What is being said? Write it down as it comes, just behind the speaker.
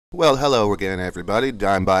Well, hello again, everybody.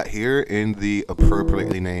 Dimebot here in the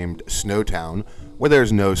appropriately named Snowtown, where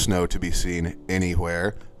there's no snow to be seen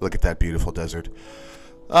anywhere. Look at that beautiful desert.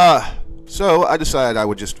 So I decided I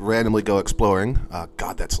would just randomly go exploring.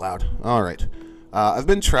 God, that's loud. Alright. I've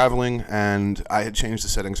been traveling, and I had changed the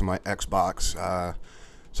settings on my Xbox,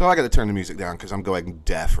 so I gotta turn the music down because I'm going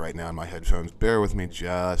deaf right now in my headphones. Bear with me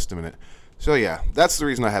just a minute. So yeah, that's the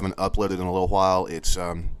reason I haven't uploaded in a little while. It's,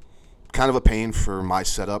 kind of a pain for my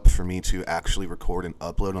setup for me to actually record and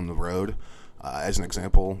upload on the road. As an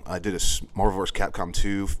example, I did a Marvel vs. Capcom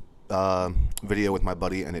 2 video with my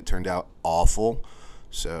buddy, and it turned out awful.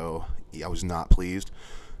 So, yeah, I was not pleased.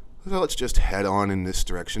 So let's just head on in this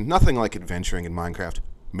direction. Nothing like adventuring in Minecraft.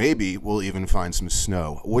 Maybe we'll even find some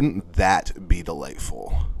snow. Wouldn't that be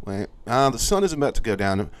delightful? Wait, the sun is about to go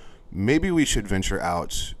down. Maybe we should venture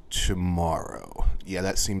out tomorrow. Yeah,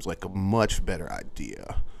 that seems like a much better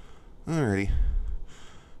idea. Alrighty.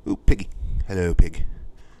 Ooh, Piggy. Hello, Pig.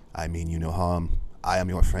 I mean you no harm. I am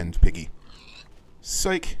your friend, Piggy.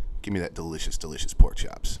 Psych. Give me that delicious, delicious pork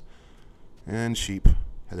chops. And sheep.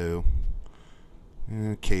 Hello.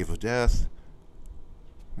 Cave of Death.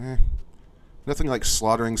 Nothing like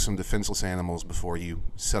slaughtering some defenseless animals before you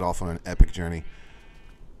set off on an epic journey.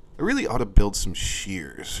 I really ought to build some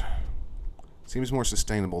shears. Seems more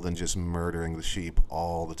sustainable than just murdering the sheep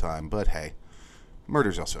all the time, but hey.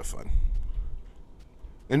 Murder's also fun.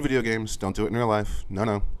 In video games, don't do it in real life.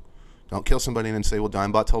 No. Don't kill somebody and then say, well,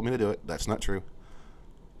 Dimebot told me to do it. That's not true.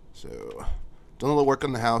 So, done a little work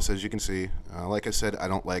on the house, as you can see. Like I said, I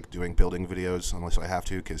don't like doing building videos unless I have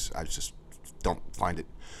to, because I just don't find it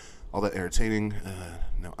all that entertaining.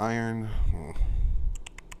 No iron.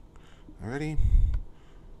 Alrighty.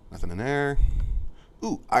 Nothing in there.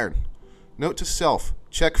 Ooh, iron. Note to self,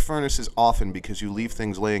 check furnaces often because you leave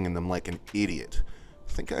things laying in them like an idiot.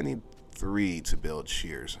 I think I need 3 to build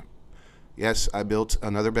shears. Yes, I built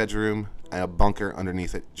another bedroom and a bunker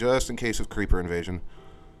underneath it, just in case of creeper invasion.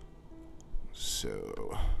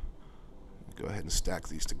 So, go ahead and stack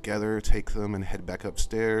these together, take them, and head back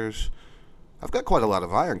upstairs. I've got quite a lot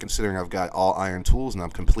of iron, considering I've got all iron tools and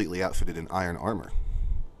I'm completely outfitted in iron armor.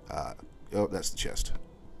 Oh, that's the chest.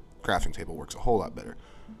 Crafting table works a whole lot better.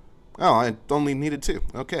 Oh, I only needed 2.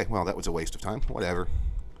 Okay, well, that was a waste of time. Whatever.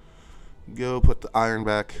 Go put the iron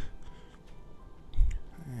back.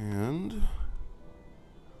 And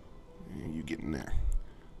you get in there.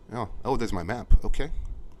 Oh, there's my map. Okay.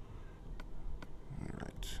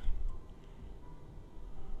 Alright.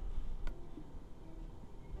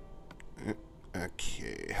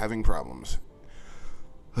 Okay, having problems.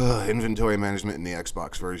 Inventory management in the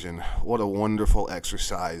Xbox version. What a wonderful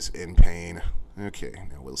exercise in pain. Okay,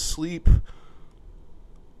 now we'll sleep.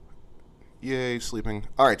 Yay, sleeping.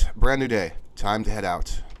 Alright, brand new day. Time to head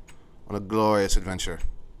out on a glorious adventure.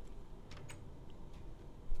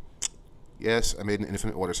 Yes, I made an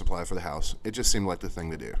infinite water supply for the house. It just seemed like the thing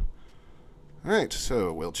to do. Alright,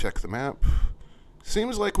 so we'll check the map.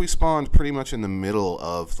 Seems like we spawned pretty much in the middle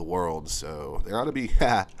of the world, so there ought to be...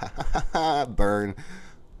 burn.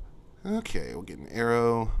 Okay, we'll get an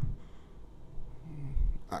arrow.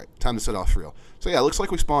 Alright, time to set off for real. So yeah, it looks like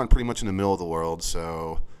we spawned pretty much in the middle of the world,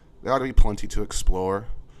 so there ought to be plenty to explore.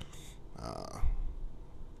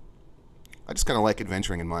 I just kind of like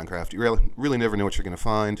adventuring in Minecraft. You really never know what you're going to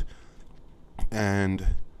find.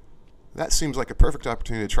 And that seems like a perfect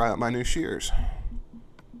opportunity to try out my new shears.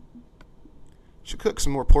 Should cook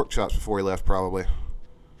some more pork chops before we left, probably.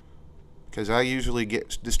 Because I usually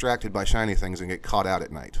get distracted by shiny things and get caught out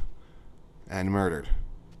at night. And murdered.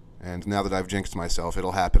 And now that I've jinxed myself,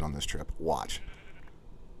 it'll happen on this trip. Watch.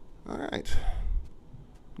 Alright.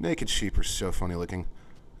 Naked sheep are so funny looking.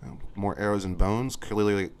 More arrows and bones.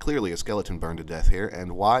 Clearly a skeleton burned to death here.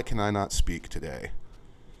 And why can I not speak today?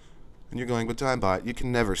 And you're going, but Dimebot, you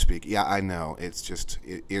can never speak. Yeah, I know. It's just,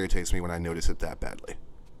 it irritates me when I notice it that badly.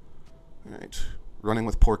 Alright. Running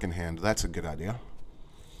with pork in hand. That's a good idea.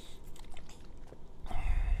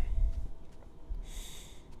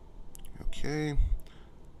 Okay.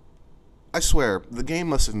 I swear, the game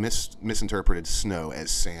must have misinterpreted snow as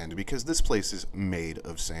sand, because this place is made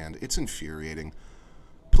of sand. It's infuriating.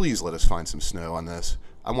 Please let us find some snow on this.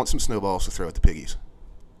 I want some snowballs to throw at the piggies.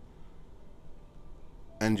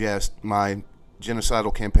 And yes, my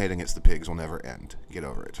genocidal campaign against the pigs will never end. Get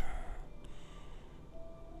over it.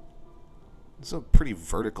 It's a pretty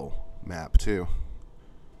vertical map, too.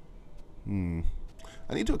 I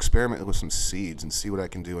need to experiment with some seeds and see what I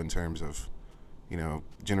can do in terms of, you know,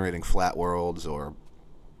 generating flat worlds or,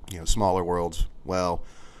 you know, smaller worlds. Well,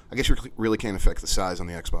 I guess you really can't affect the size on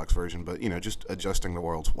the Xbox version, but, you know, just adjusting the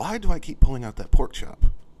worlds. Why do I keep pulling out that pork chop?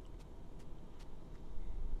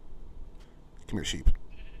 Come here, sheep.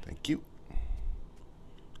 Thank you. I'm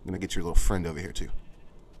going to get your little friend over here, too.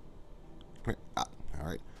 Come here. Ah,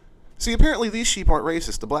 alright. See, apparently these sheep aren't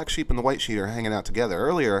racist. The black sheep and the white sheep are hanging out together.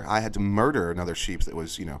 Earlier, I had to murder another sheep that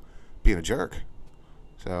was, you know, being a jerk.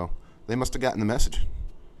 So, they must have gotten the message.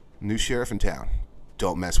 New sheriff in town.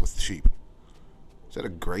 Don't mess with the sheep. Is that a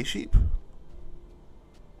gray sheep?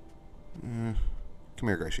 Come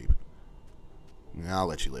here, gray sheep. I'll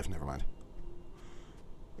let you live, never mind.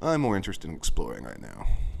 I'm more interested in exploring right now.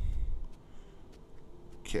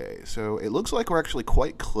 Okay, so it looks like we're actually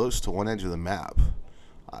quite close to one edge of the map.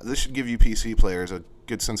 This should give you PC players a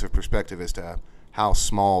good sense of perspective as to how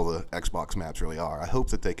small the Xbox maps really are. I hope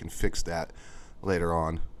that they can fix that later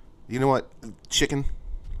on. You know what? Chicken.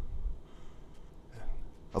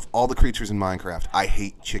 Of all the creatures in Minecraft, I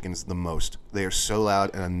hate chickens the most. They are so loud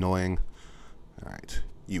and annoying. Alright,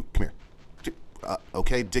 you, come here.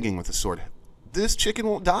 Okay, digging with the sword. This chicken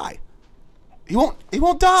won't die. He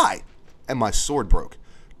won't die! And my sword broke.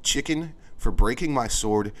 Chicken, for breaking my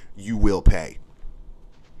sword, you will pay.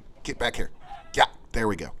 Get back here. Yeah, there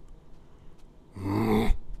we go.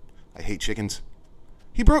 I hate chickens.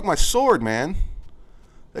 He broke my sword, man.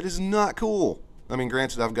 That is not cool. I mean,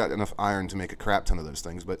 granted, I've got enough iron to make a crap ton of those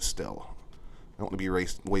things, but still. I don't want to be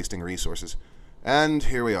wasting resources. And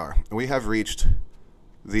here we are. We have reached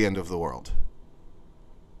the end of the world.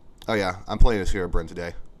 Oh yeah, I'm playing as Hero Bryn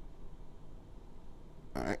today.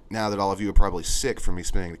 Alright, now that all of you are probably sick from me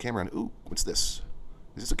spinning the camera around. Ooh, what's this?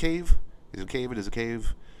 Is this a cave? Is it a cave? It is a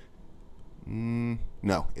cave.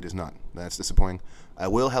 No, it is not. That's disappointing. I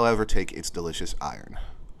will, however, take its delicious iron.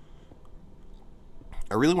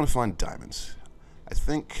 I really want to find diamonds. I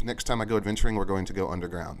think next time I go adventuring, we're going to go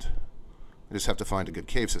underground. I just have to find a good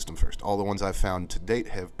cave system first. All the ones I've found to date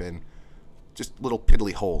have been just little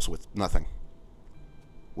piddly holes with nothing,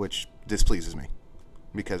 which displeases me,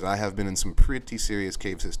 because I have been in some pretty serious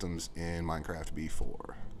cave systems in Minecraft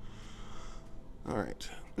before. Alright.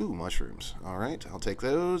 Ooh, mushrooms. Alright, I'll take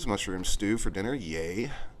those. Mushroom stew for dinner.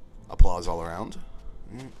 Yay. Applause all around.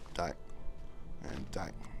 Die. And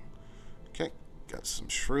die. Okay. Got some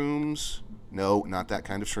shrooms. No, not that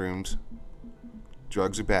kind of shrooms.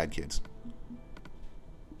 Drugs are bad, kids.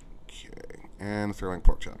 Okay. And throwing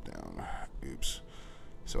pork chop down. Oops.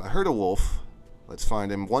 So I heard a wolf. Let's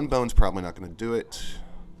find him. One bone's probably not going to do it.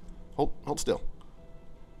 Hold still.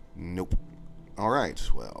 Nope. Alright,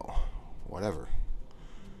 well, whatever.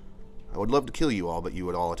 I would love to kill you all, but you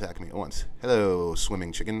would all attack me at once. Hello,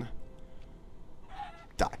 swimming chicken.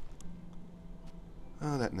 Die.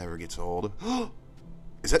 Oh, that never gets old.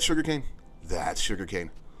 Is that sugarcane? That's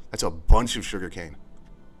sugarcane. That's a bunch of sugarcane.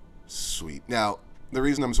 Sweet. Now, the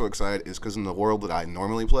reason I'm so excited is because in the world that I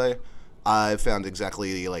normally play, I've found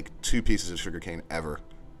exactly, like, 2 pieces of sugarcane ever.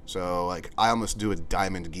 So, like, I almost do a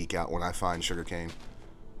diamond geek out when I find sugarcane,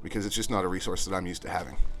 because it's just not a resource that I'm used to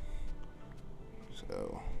having.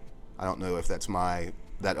 So, I don't know if that's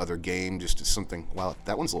that other game just is something, well,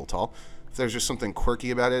 that one's a little tall. If there's just something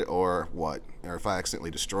quirky about it, or what, or if I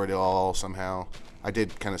accidentally destroyed it all somehow. I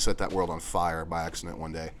did kind of set that world on fire by accident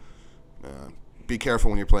one day. Be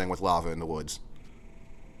careful when you're playing with lava in the woods.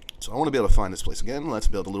 So I want to be able to find this place again. Let's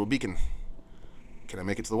build a little beacon. Can I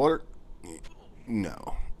make it to the water?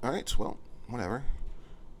 No. Alright, well, whatever.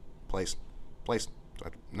 Place.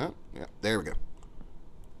 No? Yeah, there we go.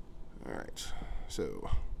 Alright,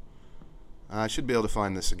 so I should be able to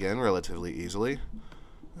find this again relatively easily.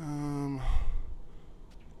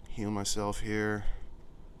 Heal myself here.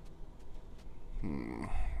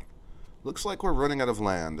 Looks like we're running out of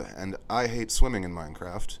land, and I hate swimming in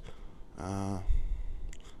Minecraft.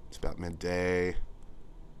 It's about midday.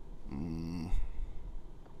 Come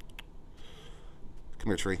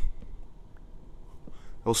here, tree.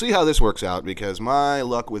 We'll see how this works out, because my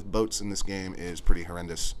luck with boats in this game is pretty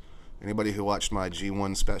horrendous. Anybody who watched my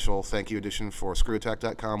G1 special thank you edition for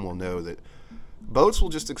screwattack.com will know that boats will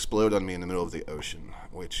just explode on me in the middle of the ocean,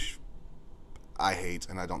 which I hate,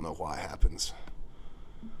 and I don't know why it happens.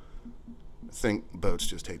 I think boats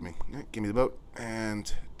just hate me. Right, give me the boat,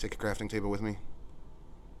 and take a crafting table with me.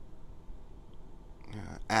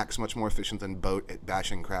 Axe much more efficient than boat at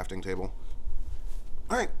bashing crafting table.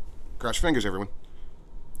 Alright, cross your fingers, everyone.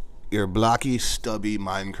 Your blocky, stubby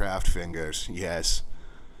Minecraft fingers, yes.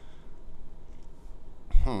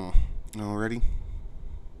 Already.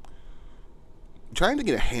 Trying to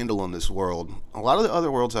get a handle on this world. A lot of the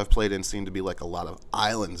other worlds I've played in seem to be like a lot of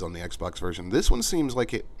islands on the Xbox version. This one seems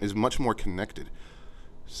like it is much more connected.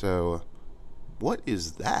 So, what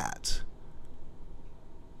is that?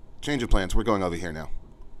 Change of plans. We're going over here now.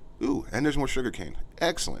 Ooh, and there's more sugarcane.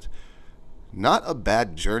 Excellent. Not a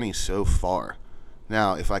bad journey so far.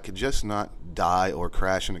 Now, if I could just not die or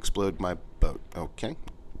crash and explode my boat. Okay.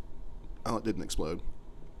 Oh, it didn't explode.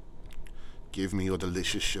 Give me your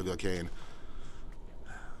delicious sugar cane.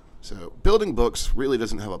 So, building books really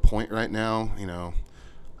doesn't have a point right now. You know,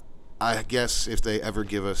 I guess if they ever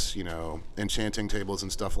give us, you know, enchanting tables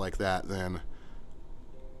and stuff like that, then,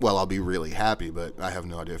 well, I'll be really happy, but I have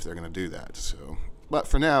no idea if they're going to do that. So, but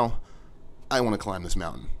for now, I want to climb this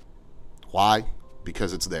mountain. Why?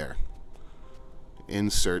 Because it's there.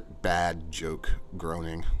 Insert bad joke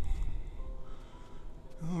groaning.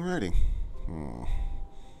 Alrighty.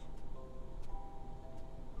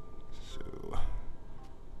 So,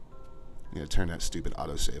 I'm going to turn that stupid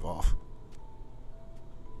autosave off.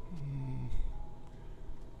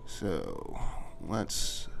 So,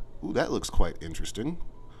 let's... Ooh, that looks quite interesting.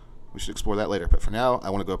 We should explore that later. But for now,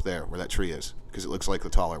 I want to go up there, where that tree is, because it looks like the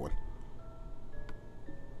taller one.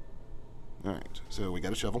 Alright, so we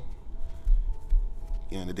got a shovel.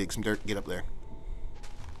 And to dig some dirt, get up there.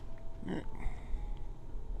 Alright.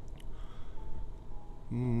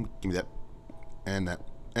 Give me that. And that.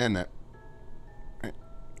 And that. Alright.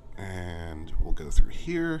 And we'll go through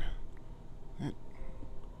here. Alright.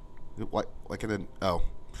 What? Like an... Oh.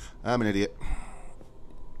 I'm an idiot.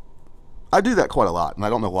 I do that quite a lot, and I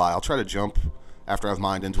don't know why. I'll try to jump after I've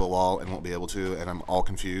mined into a wall and won't be able to, and I'm all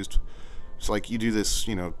confused. It's like you do this,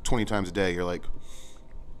 you know, 20 times a day. You're like,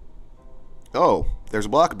 oh, there's a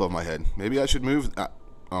block above my head. Maybe I should move.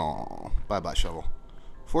 Oh, bye-bye, shovel.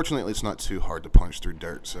 Fortunately, it's not too hard to punch through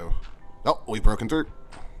dirt, so... Oh, we've broken through.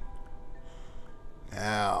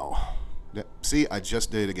 Ow. See, I just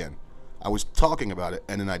did it again. I was talking about it,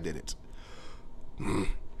 and then I did it.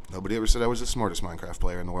 Nobody ever said I was the smartest Minecraft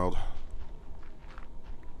player in the world.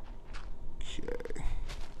 Okay.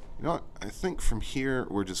 You know what? I think from here,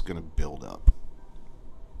 we're just going to build up.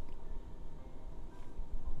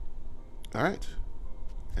 Alright.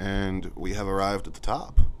 And we have arrived at the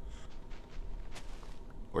top.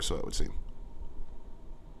 Or so it would seem.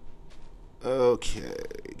 Okay.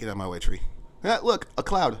 Get out of my way, tree. Ah, look! A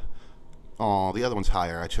cloud! Aw, the other one's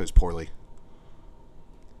higher. I chose poorly.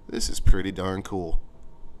 This is pretty darn cool.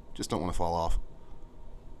 Just don't want to fall off.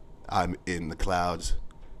 I'm in the clouds.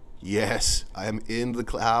 Yes, I am in the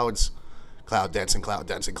clouds. Cloud dancing, cloud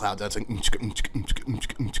dancing, cloud dancing.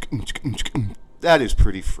 That is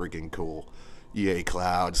pretty friggin' cool. Yay,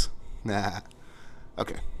 clouds. Nah.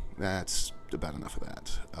 Okay, that's about enough of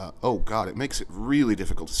that. Oh, God, it makes it really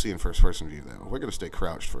difficult to see in first-person view, though. We're going to stay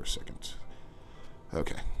crouched for a second.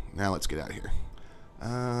 Okay, now let's get out of here.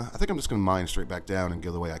 I think I'm just going to mine straight back down and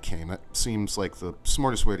go the way I came. That seems like the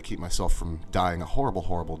smartest way to keep myself from dying a horrible,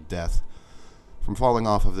 horrible death. From falling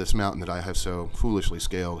off of this mountain that I have so foolishly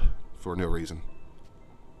scaled for no reason.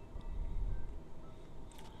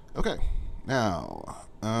 Okay, now,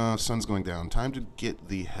 sun's going down. Time to get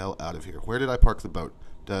the hell out of here. Where did I park the boat?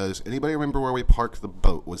 Does anybody remember where we parked the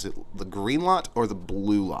boat? Was it the green lot or the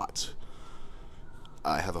blue lot?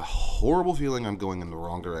 I have a horrible feeling I'm going in the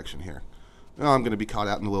wrong direction here. I'm going to be caught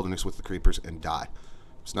out in the wilderness with the creepers and die.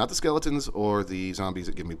 It's not the skeletons or the zombies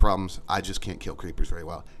that give me problems. I just can't kill creepers very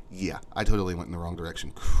well. Yeah, I totally went in the wrong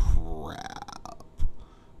direction. Crap.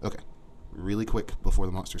 Okay, really quick before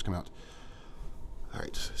the monsters come out.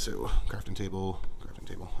 Alright, so crafting table.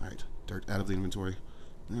 Alright, dirt out of the inventory.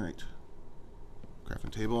 Alright.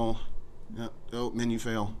 Crafting table. Yep. Oh, menu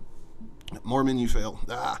fail. More menu fail.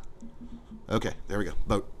 Ah. Okay, there we go.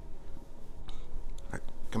 Boat. Alright,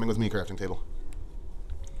 coming with me, crafting table.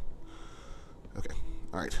 Okay,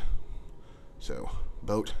 alright. So,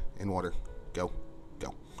 boat in water. Go.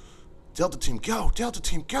 Go. Delta team, go! Delta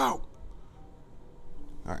team, go!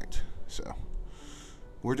 Alright, so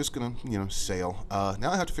we're just gonna, sail.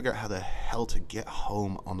 Now I have to figure out how the hell to get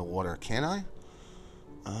home on the water. Can I?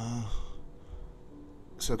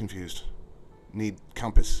 So confused. Need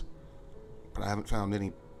compass. But I haven't found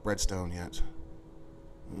any redstone yet.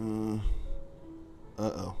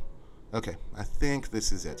 Uh-oh. Okay, I think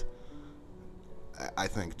this is it. I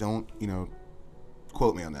think. Don't,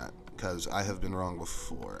 quote me on that. Because I have been wrong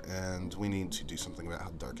before. And we need to do something about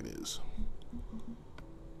how dark it is.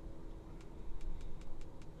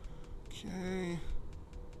 Okay.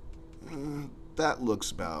 That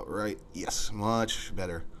looks about right. Yes, much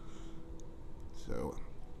better. So,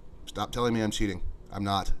 stop telling me I'm cheating. I'm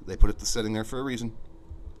not. They put the setting there for a reason.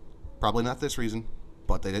 Probably not this reason,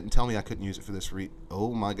 but they didn't tell me I couldn't use it for this reason.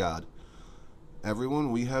 Oh my god.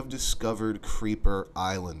 Everyone, we have discovered Creeper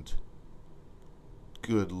Island.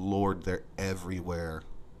 Good lord, they're everywhere.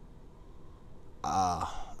 I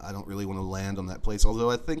don't really want to land on that place, although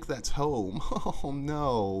I think that's home. Oh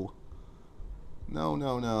no. No,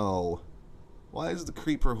 no, no. Why is the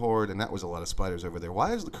creeper horde, and that was a lot of spiders over there,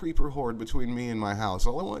 why is the creeper horde between me and my house?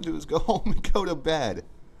 All I want to do is go home and go to bed.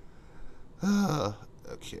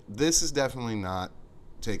 Okay, this is definitely not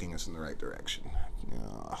taking us in the right direction.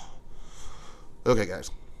 Okay, guys.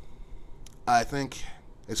 I think,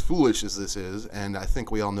 as foolish as this is, and I think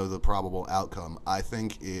we all know the probable outcome, I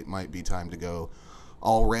think it might be time to go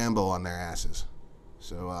all Rambo on their asses.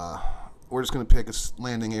 So, we're just going to pick a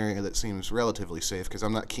landing area that seems relatively safe, because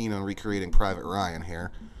I'm not keen on recreating Private Ryan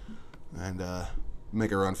here, and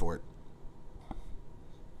make a run for it.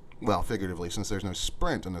 Well, figuratively, since there's no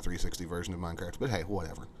sprint in the 360 version of Minecraft, but hey,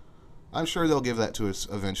 whatever. I'm sure they'll give that to us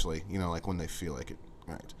eventually, you know, like when they feel like it.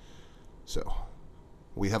 Alright, so,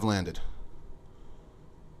 we have landed.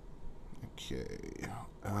 Okay,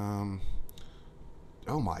 oh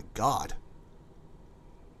my god.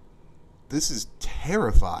 This is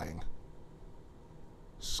terrifying.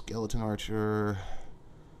 Skeleton archer.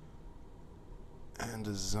 And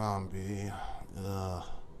a zombie. Ugh.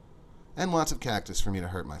 And lots of cactus for me to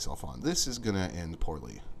hurt myself on. This is gonna end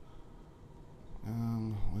poorly.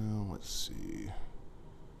 Well, let's see.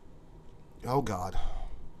 Oh god.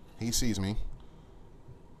 He sees me.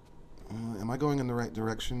 Am I going in the right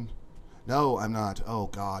direction? No, I'm not. Oh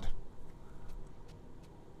god.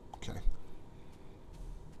 Okay.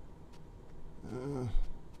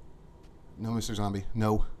 No, Mr. Zombie.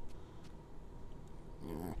 No.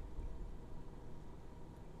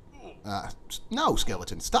 No,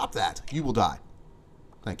 skeleton. Stop that. You will die.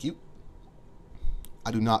 Thank you.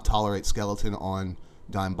 I do not tolerate skeleton on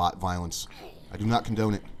Digmbot violence. I do not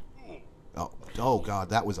condone it. Oh god,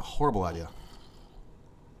 that was a horrible idea.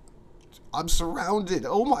 I'm surrounded.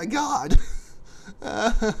 Oh my god.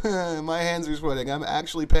 My hands are sweating. I'm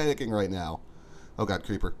actually panicking right now. Oh god,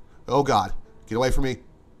 creeper. Oh god. Get away from me.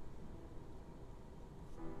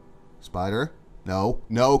 Spider. No.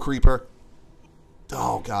 No, creeper.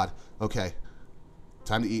 Oh god. Okay.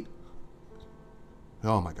 Time to eat.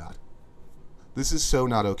 Oh my god. This is so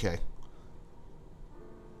not okay.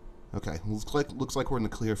 Okay. Looks like we're in the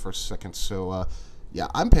clear for a second. So, yeah,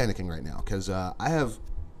 I'm panicking right now because I have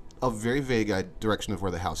a very vague direction of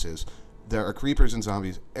where the house is. There are creepers and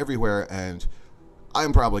zombies everywhere, and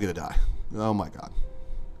I'm probably going to die. Oh my god.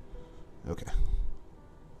 Okay.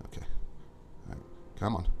 Okay. All right.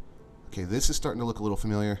 Come on. Okay, this is starting to look a little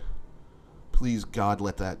familiar. Please, God,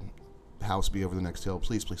 let that house be over the next hill.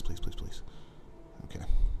 Please, please, please, please, please. Okay.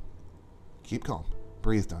 Keep calm.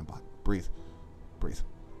 Breathe, Digmbot. Breathe. Breathe.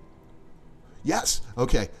 Yes!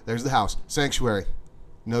 Okay, there's the house. Sanctuary.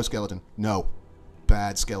 No skeleton. No.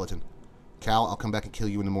 Bad skeleton. Cal, I'll come back and kill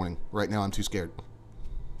you in the morning. Right now, I'm too scared.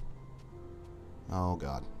 Oh,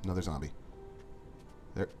 God. Another zombie.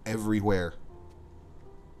 They're everywhere.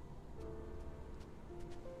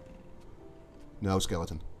 No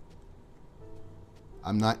skeleton.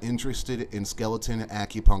 I'm not interested in skeleton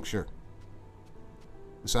acupuncture.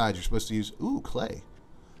 Besides, you're supposed to use... Ooh, clay.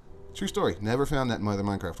 True story. Never found that in my other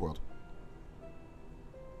Minecraft world.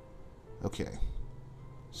 Okay.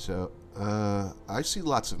 So, I see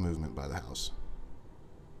lots of movement by the house.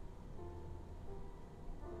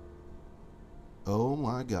 Oh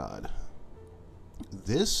my god.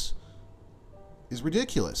 This is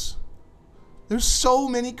ridiculous. There's so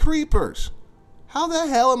many creepers. How the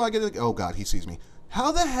hell am I gonna... Oh god, he sees me.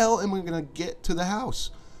 How the hell am I gonna get to the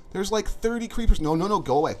house? There's like 30 creepers. No, no, no,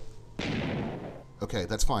 go away. Okay,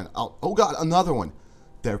 that's fine. Oh god, another one.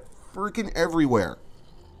 They're freaking everywhere.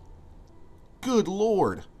 Good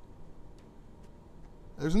lord.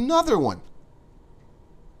 There's another one.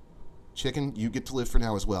 Chicken, you get to live for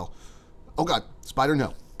now as well. Oh god, spider,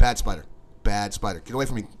 no. Bad spider. Bad spider. Get away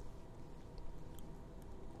from me.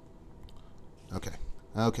 Okay.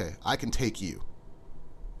 Okay, I can take you.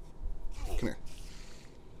 Come here.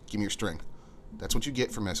 Give me your string. That's what you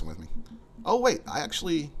get for messing with me. Oh, wait. I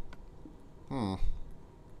actually... Can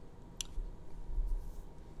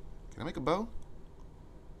I make a bow?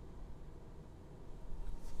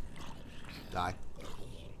 Die.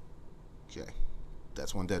 Okay.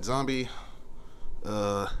 That's one dead zombie.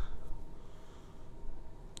 Are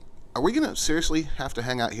we gonna seriously have to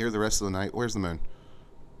hang out here the rest of the night? Where's the moon?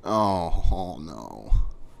 Oh no.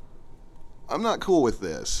 I'm not cool with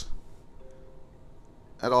this.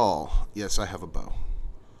 At all. Yes, I have a bow.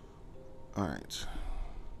 Alright.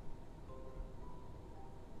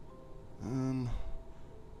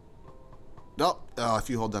 Oh, if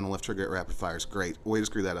you hold down the left trigger, it rapid fires. Great. Way to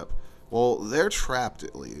screw that up. Well, they're trapped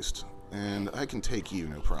at least. And I can take you,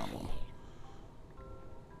 no problem.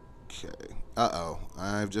 Okay. Uh-oh.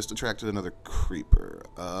 I've just attracted another creeper.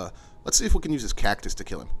 Let's see if we can use this cactus to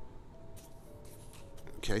kill him.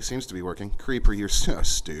 Okay, seems to be working. Creeper, you're so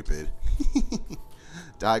stupid.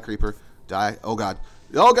 Die, Creeper. Die. Oh, God.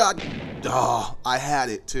 Oh, God. Oh, I had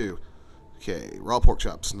it, too. Okay, raw pork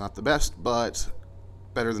chops. Not the best, but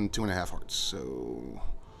better than 2.5 hearts. So,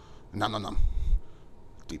 nom nom nom.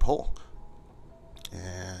 Deep hole.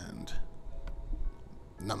 And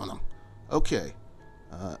nom nom nom. Okay.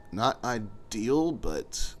 Not ideal,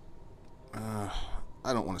 but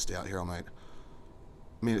I don't want to stay out here all night.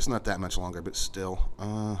 I mean, it's not that much longer, but still.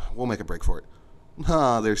 We'll make a break for it.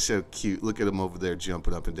 Ah, they're so cute. Look at them over there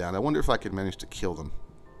jumping up and down. I wonder if I could manage to kill them.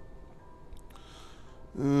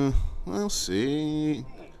 We'll see.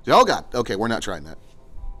 Oh, God. Okay, we're not trying that.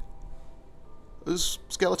 Those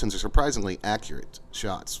skeletons are surprisingly accurate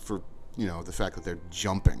shots for, you know, the fact that they're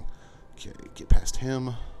jumping. Okay, get past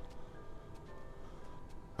him.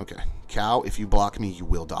 Okay. Cow, if you block me, you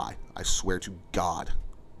will die. I swear to God.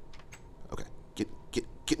 Okay. Get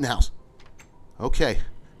in the house. Okay.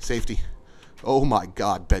 Safety. Oh my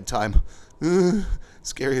God. Bedtime.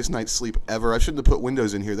 Scariest night's sleep ever. I shouldn't have put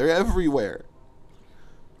windows in here. They're everywhere.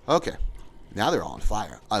 Okay. Now they're all on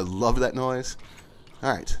fire. I love that noise.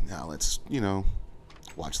 Alright. Now let's, you know,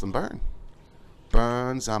 watch them burn.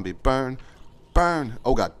 Burn, zombie, burn. Burn.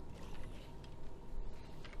 Oh, God.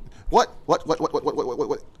 What?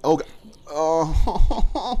 Oh, God.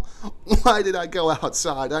 Oh, why did I go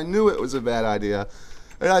outside? I knew it was a bad idea,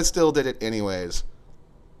 and I still did it anyways.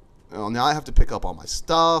 Oh, now I have to pick up all my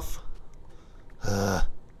stuff.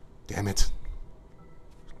 Damn it.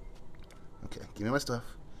 Okay, give me my stuff.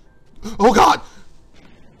 Oh, God!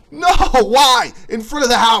 No! Why? In front of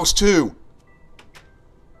the house, too!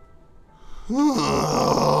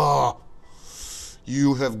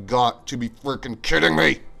 You have got to be freaking kidding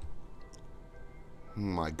me! Oh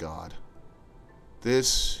my God.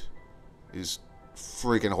 This is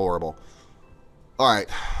freaking horrible. Alright.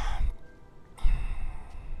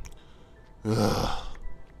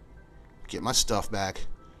 Get my stuff back.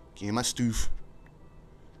 Give me my stoof.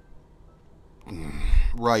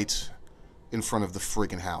 Right in front of the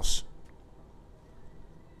freaking house.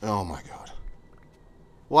 Oh my God.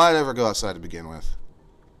 Why'd I ever go outside to begin with?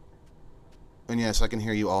 And yes, I can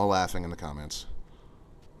hear you all laughing in the comments.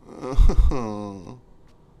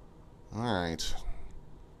 Alright.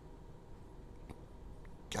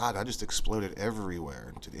 God, I just exploded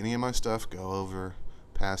everywhere. Did any of my stuff go over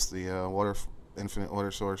past the infinite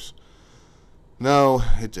water source? No,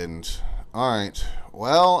 it didn't. Alright.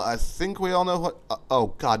 Well, I think we all know what... oh,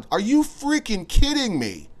 God. Are you freaking kidding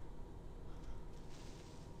me?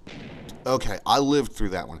 Okay, I lived through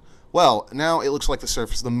that one. Well, now it looks like the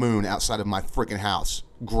surface of the moon outside of my freaking house.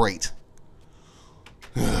 Great.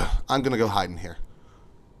 I'm gonna go hide in here.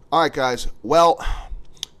 Alright, guys. Well,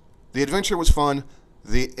 the adventure was fun.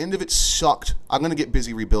 The end of it sucked. I'm gonna get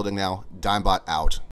busy rebuilding now. Digmbot out.